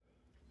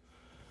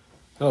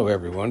Hello,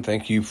 everyone.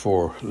 Thank you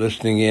for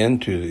listening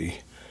in to the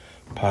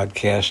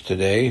podcast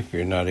today. If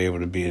you're not able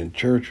to be in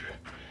church,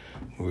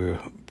 we're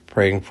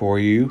praying for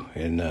you,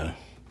 and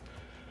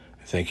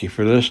thank you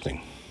for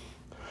listening.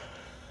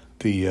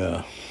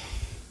 The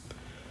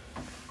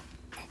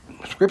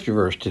scripture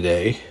verse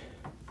today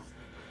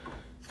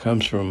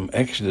comes from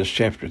Exodus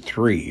chapter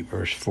 3,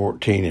 verse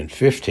 14 and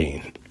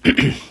 15.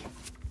 The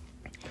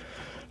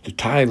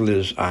title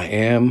is, I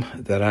Am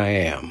That I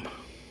Am.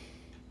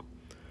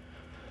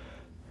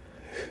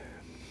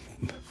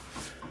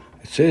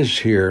 It says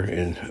here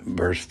in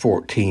verse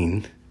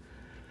 14,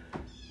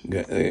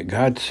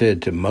 God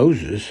said to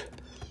Moses,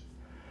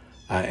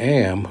 I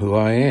am who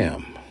I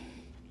am.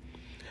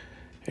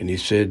 And he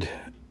said,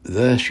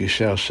 thus you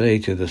shall say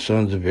to the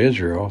sons of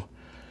Israel,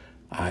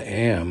 I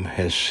am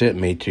has sent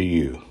me to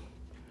you.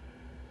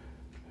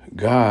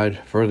 God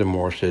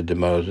furthermore said to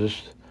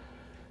Moses,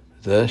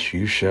 thus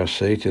you shall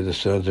say to the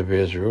sons of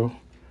Israel,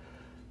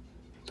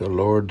 the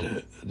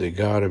Lord, the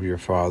God of your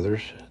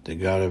fathers, the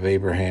God of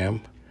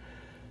Abraham,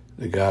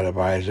 the God of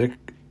Isaac,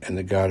 and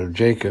the God of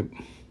Jacob,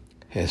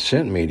 has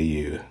sent me to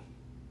you.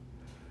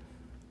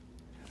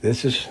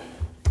 This is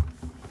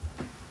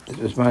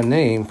my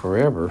name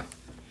forever,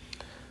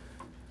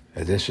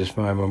 and this is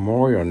my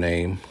memorial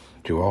name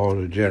to all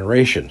the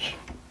generations.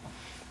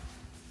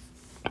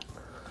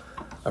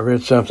 I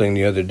read something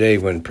the other day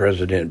when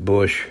President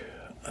Bush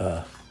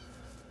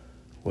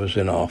was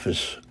in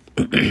office,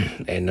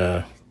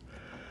 and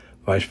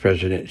Vice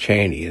President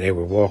Cheney. They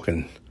were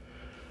walking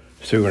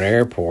through an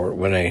airport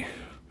when they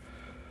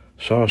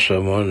saw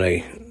someone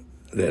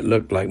that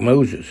looked like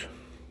Moses.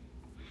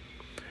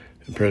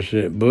 And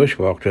President Bush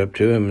walked up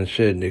to him and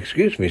said,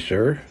 excuse me,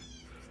 sir,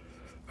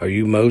 are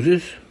you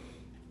Moses?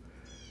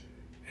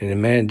 And the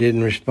man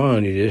didn't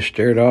respond. He just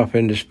stared off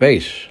into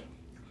space.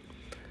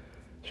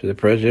 So the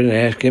president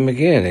asked him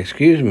again,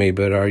 excuse me,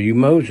 but are you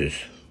Moses?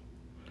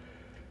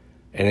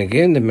 And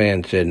again the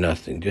man said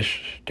nothing, just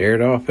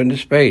stared off into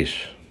space.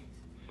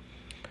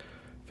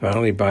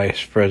 Finally,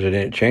 Vice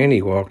President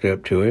Cheney walked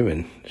up to him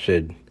and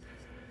said,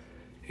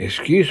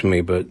 excuse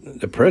me, but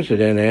the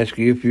president asked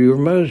you if you were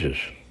Moses.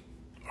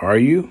 Are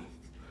you?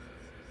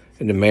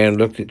 And the man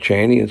looked at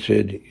Cheney and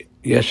said,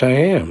 yes, I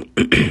am.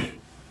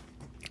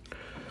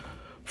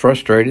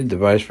 Frustrated, the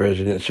vice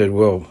president said,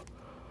 well,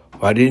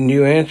 why didn't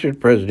you answer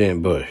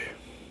President Bush?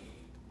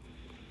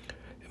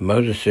 And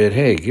Moses said,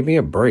 hey, give me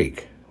a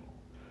break.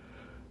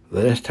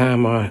 Last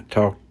time I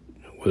talked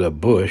with a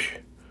bush,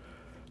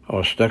 I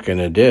was stuck in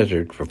the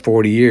desert for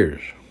 40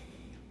 years.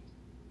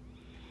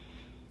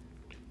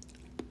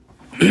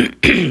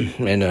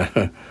 And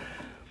I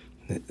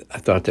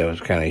thought that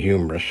was kind of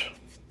humorous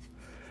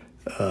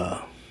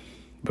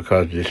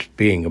because this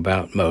being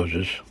about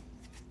Moses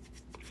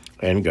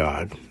and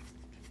God.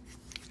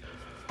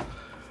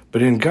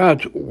 But in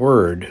God's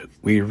Word,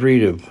 we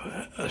read of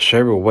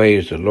several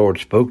ways the Lord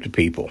spoke to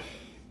people.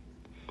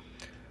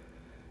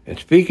 And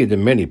speaking to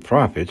many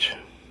prophets,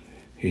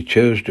 He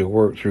chose to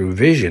work through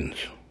visions,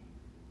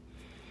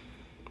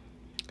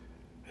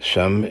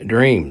 some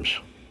dreams.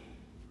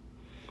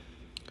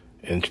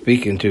 And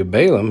speaking to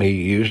Balaam, He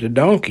used a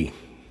donkey.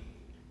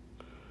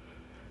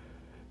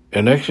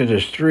 In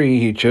Exodus 3,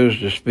 He chose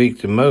to speak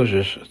to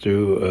Moses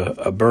through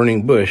a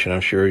burning bush, and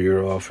I'm sure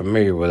you're all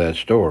familiar with that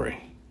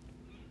story.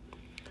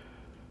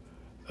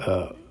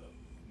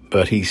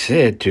 But He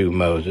said to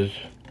Moses,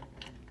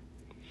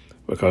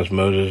 because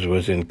Moses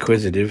was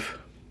inquisitive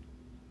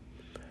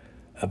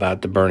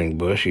about the burning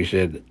bush, He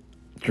said,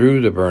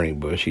 through the burning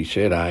bush, He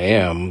said, I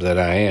am that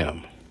I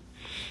am.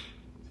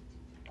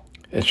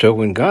 And so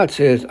when God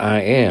says,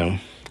 I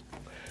am,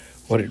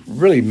 what it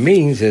really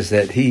means is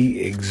that He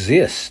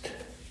exists.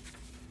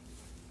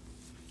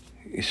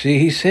 You see,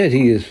 He said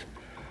He is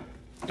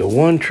the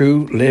one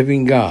true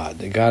living God,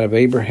 the God of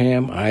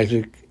Abraham,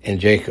 Isaac,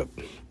 and Jacob.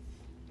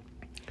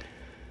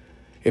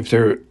 If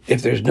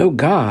there's no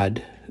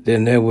God,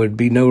 then there would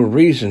be no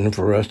reason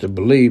for us to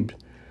believe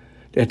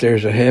that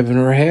there's a heaven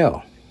or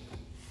hell.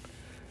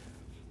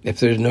 If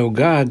there's no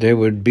God, there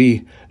would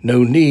be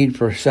no need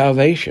for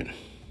salvation.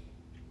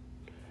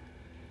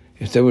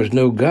 If there was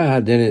no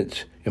God, then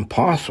it's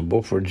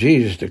impossible for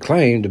Jesus to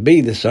claim to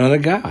be the Son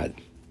of God.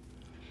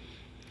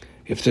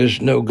 If there's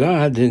no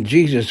God, then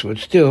Jesus would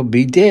still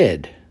be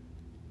dead.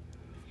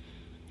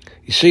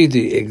 You see,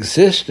 the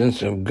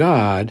existence of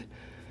God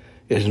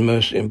is the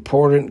most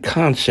important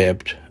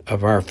concept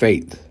of our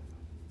faith.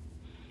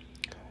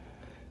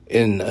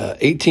 In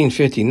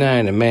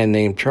 1859, a man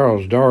named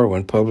Charles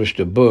Darwin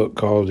published a book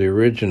called The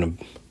Origin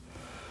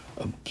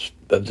of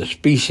the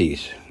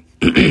Species.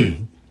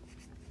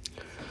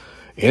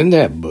 In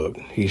that book,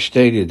 he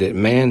stated that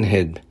man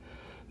had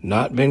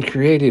not been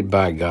created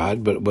by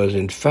God, but was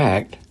in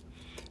fact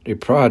the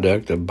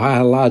product of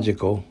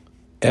biological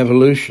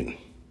evolution.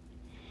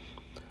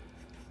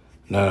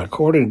 Now,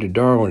 according to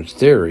Darwin's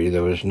theory,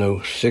 there was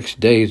no 6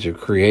 days of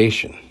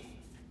creation.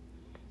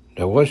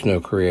 There was no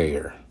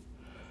creator.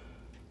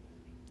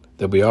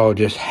 That we all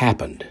just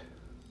happened.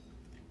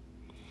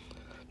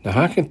 Now,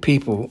 how can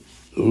people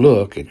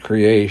look at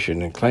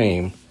creation and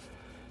claim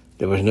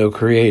there was no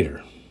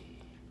creator.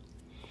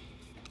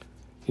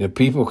 You know,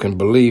 people can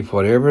believe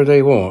whatever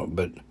they want,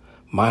 but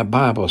my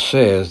Bible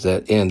says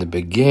that in the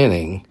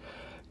beginning,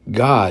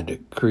 God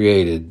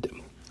created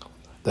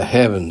the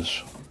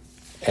heavens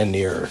and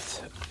the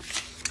earth.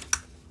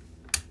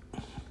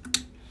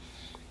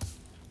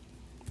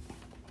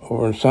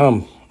 Over in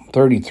Psalm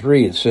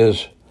 33, it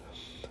says,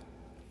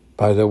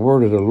 by the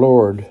word of the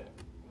Lord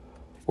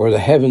were the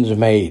heavens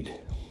made.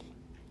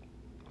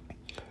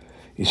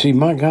 You see,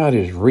 my God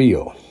is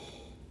real.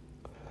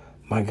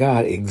 My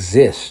God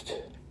exists.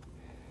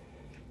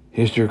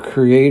 He's the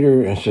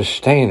creator and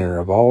sustainer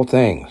of all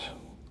things.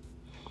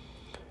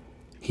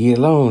 He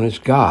alone is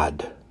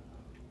God.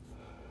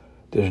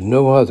 There's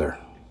no other.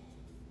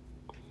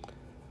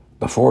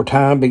 Before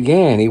time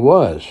began, he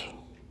was.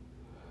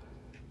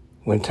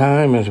 When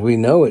time as we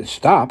know it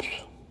stops,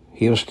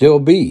 he'll still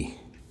be.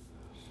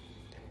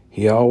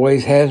 He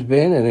always has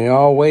been and he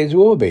always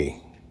will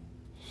be.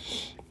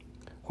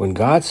 When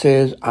God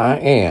says, I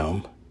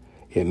am,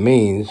 it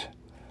means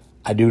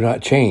I do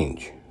not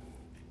change.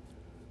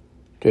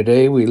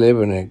 Today we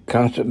live in a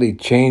constantly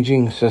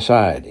changing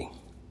society.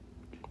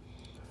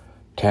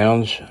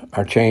 Towns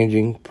are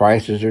changing,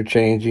 prices are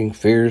changing,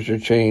 fears are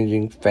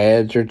changing,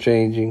 fads are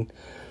changing,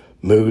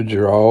 moods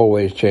are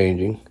always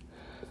changing.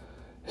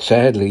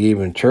 Sadly,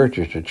 even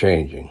churches are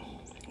changing.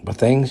 But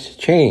things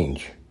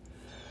change.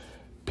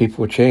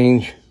 People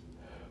change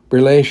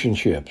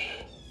relationships.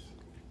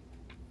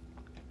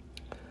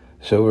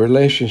 So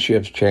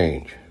relationships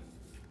change.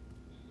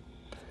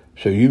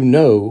 So you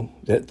know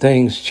that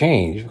things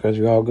change because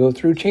we all go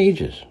through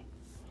changes.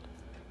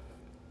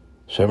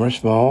 Some are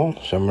small,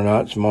 some are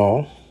not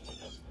small.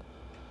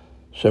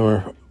 Some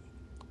are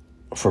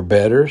for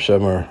better,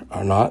 some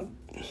are not.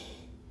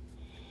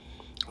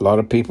 A lot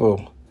of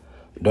people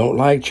don't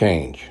like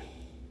change.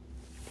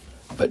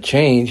 But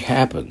change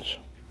happens.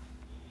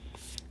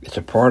 It's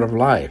a part of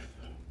life.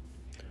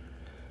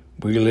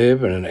 We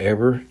live in an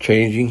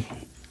ever-changing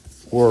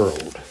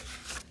world.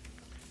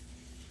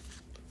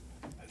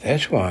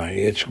 That's why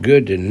it's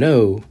good to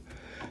know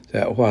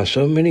that while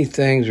so many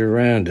things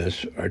around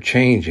us are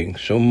changing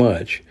so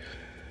much,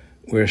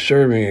 we're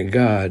serving a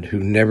God who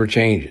never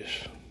changes.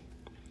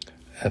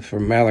 That's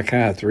from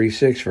Malachi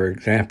 3:6, for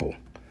example.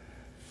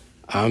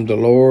 I'm the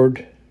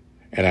Lord,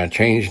 and I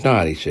change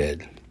not, he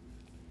said.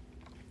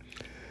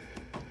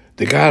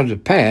 The God of the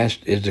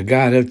past is the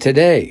God of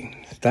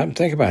today. Stop and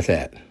think about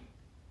that.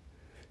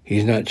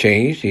 He's not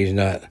changed. He's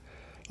not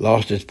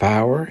lost his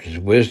power. His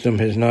wisdom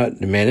has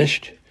not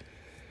diminished.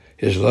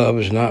 His love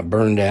is not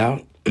burned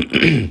out.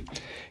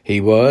 He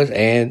was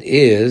and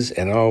is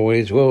and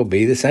always will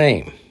be the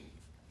same.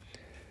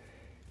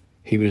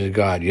 He was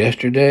God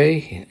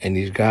yesterday and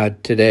he's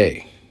God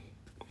today.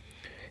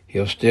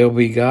 He'll still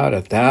be God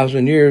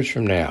 1,000 years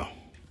from now.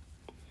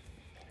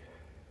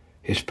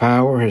 His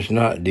power has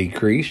not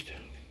decreased.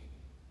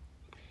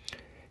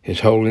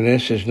 His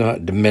holiness has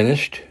not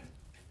diminished.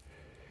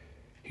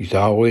 He's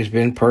always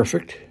been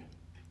perfect.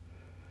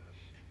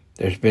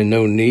 There's been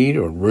no need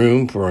or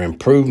room for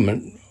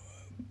improvement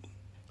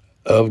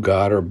of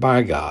God or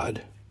by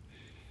God.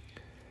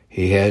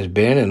 He has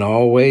been and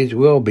always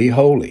will be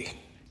holy.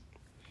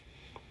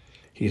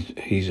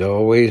 He's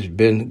always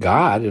been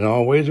God and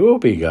always will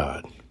be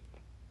God.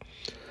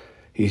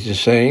 He's the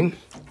same,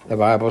 the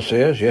Bible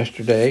says,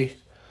 yesterday,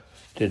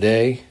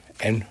 today,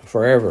 and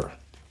forever.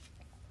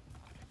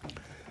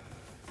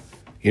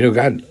 You know,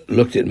 God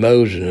looked at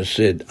Moses and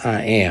said,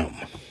 I am.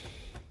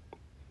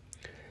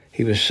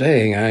 He was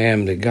saying, I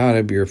am the God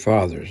of your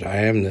fathers. I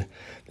am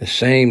the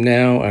same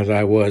now as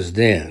I was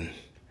then.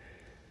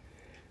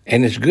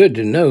 And it's good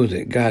to know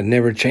that God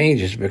never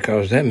changes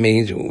because that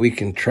means we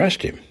can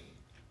trust him.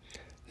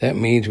 That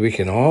means we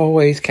can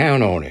always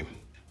count on him.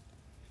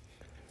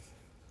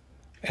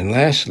 And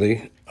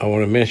lastly, I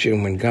want to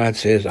mention when God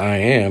says I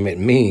am, it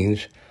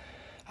means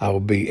I will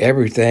be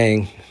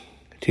everything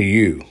to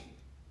you.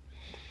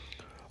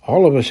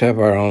 All of us have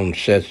our own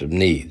sets of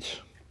needs.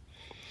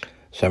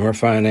 Some are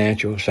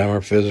financial, some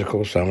are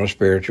physical, some are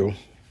spiritual.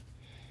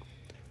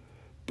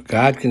 But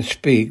God can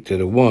speak to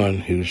the one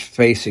who's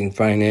facing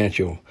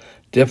financial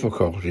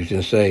difficulties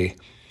and say,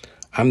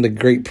 I'm the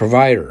great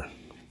provider.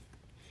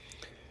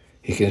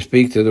 He can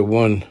speak to the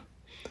one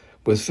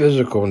with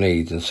physical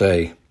needs and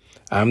say,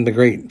 I'm the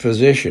great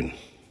physician.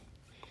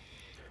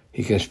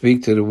 He can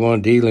speak to the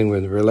one dealing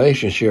with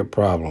relationship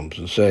problems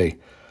and say,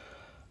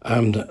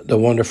 I'm the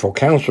wonderful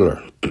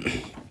counselor.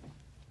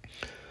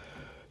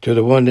 To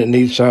the one that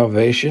needs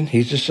salvation,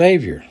 he's the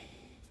Savior.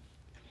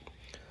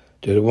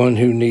 To the one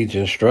who needs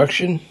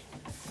instruction,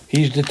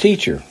 he's the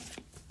teacher.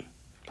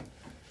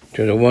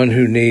 To the one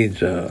who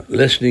needs a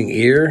listening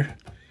ear,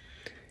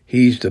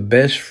 he's the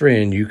best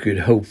friend you could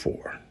hope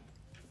for.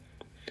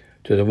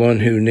 To the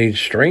one who needs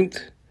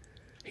strength,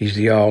 he's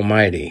the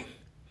Almighty.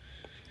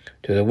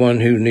 To the one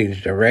who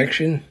needs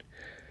direction,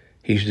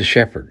 he's the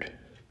Shepherd.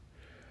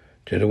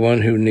 To the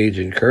one who needs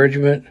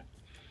encouragement,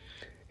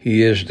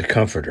 he is the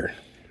Comforter.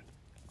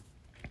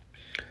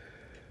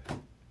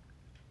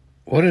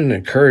 what an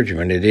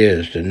encouragement it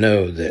is to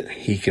know that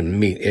he can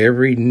meet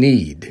every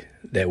need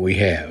that we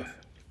have.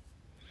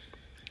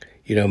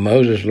 You know,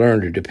 Moses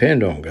learned to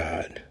depend on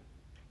God.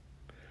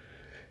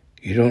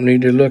 You don't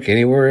need to look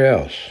anywhere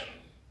else.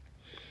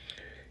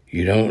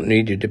 You don't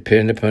need to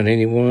depend upon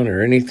anyone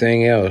or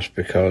anything else,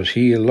 because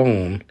he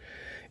alone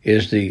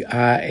is the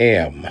I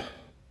am.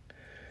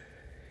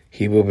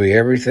 He will be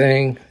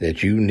everything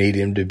that you need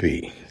him to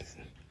be.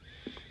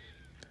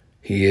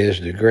 He is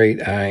the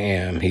great I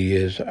am. He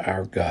is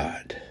our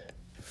God.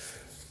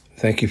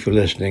 Thank you for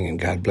listening, and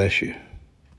God bless you.